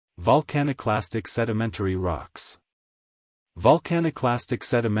Volcaniclastic sedimentary rocks. Volcaniclastic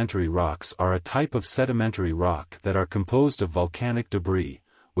sedimentary rocks are a type of sedimentary rock that are composed of volcanic debris,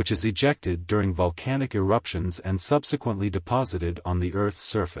 which is ejected during volcanic eruptions and subsequently deposited on the Earth's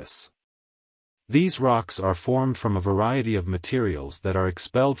surface. These rocks are formed from a variety of materials that are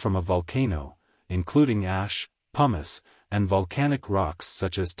expelled from a volcano, including ash, pumice, and volcanic rocks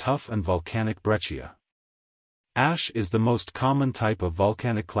such as tuff and volcanic breccia. Ash is the most common type of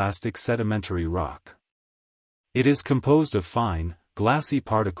volcaniclastic sedimentary rock. It is composed of fine, glassy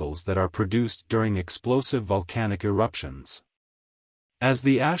particles that are produced during explosive volcanic eruptions. As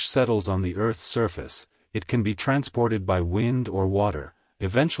the ash settles on the Earth's surface, it can be transported by wind or water,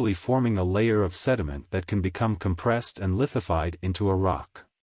 eventually forming a layer of sediment that can become compressed and lithified into a rock.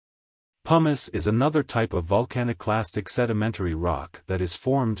 Pumice is another type of volcaniclastic sedimentary rock that is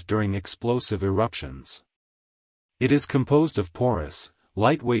formed during explosive eruptions. It is composed of porous,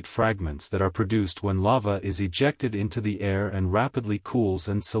 lightweight fragments that are produced when lava is ejected into the air and rapidly cools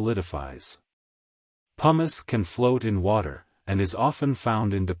and solidifies. Pumice can float in water, and is often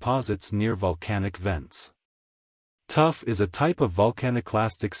found in deposits near volcanic vents. Tuff is a type of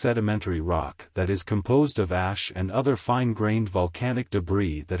volcaniclastic sedimentary rock that is composed of ash and other fine-grained volcanic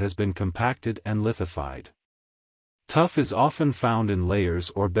debris that has been compacted and lithified. Tuff is often found in layers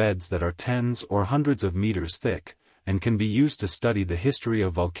or beds that are tens or hundreds of meters thick, and can be used to study the history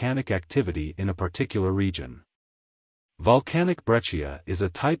of volcanic activity in a particular region. Volcanic breccia is a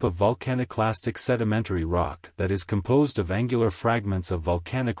type of volcaniclastic sedimentary rock that is composed of angular fragments of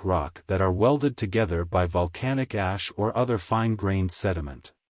volcanic rock that are welded together by volcanic ash or other fine-grained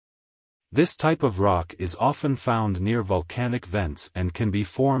sediment. This type of rock is often found near volcanic vents and can be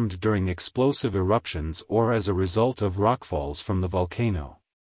formed during explosive eruptions or as a result of rockfalls from the volcano.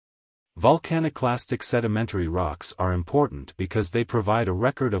 Volcaniclastic sedimentary rocks are important because they provide a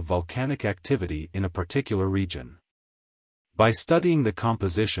record of volcanic activity in a particular region. By studying the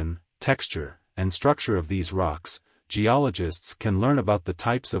composition, texture, and structure of these rocks, geologists can learn about the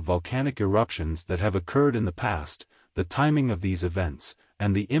types of volcanic eruptions that have occurred in the past, the timing of these events,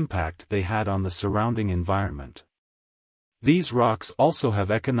 and the impact they had on the surrounding environment. These rocks also have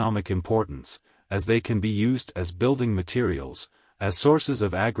economic importance, as they can be used as building materials, as sources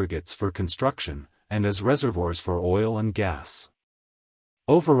of aggregates for construction, and as reservoirs for oil and gas.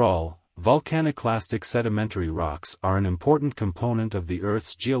 Overall, volcaniclastic sedimentary rocks are an important component of the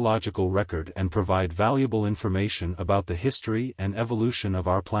Earth's geological record and provide valuable information about the history and evolution of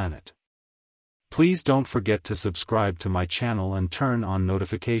our planet. Please don't forget to subscribe to my channel and turn on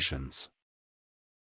notifications.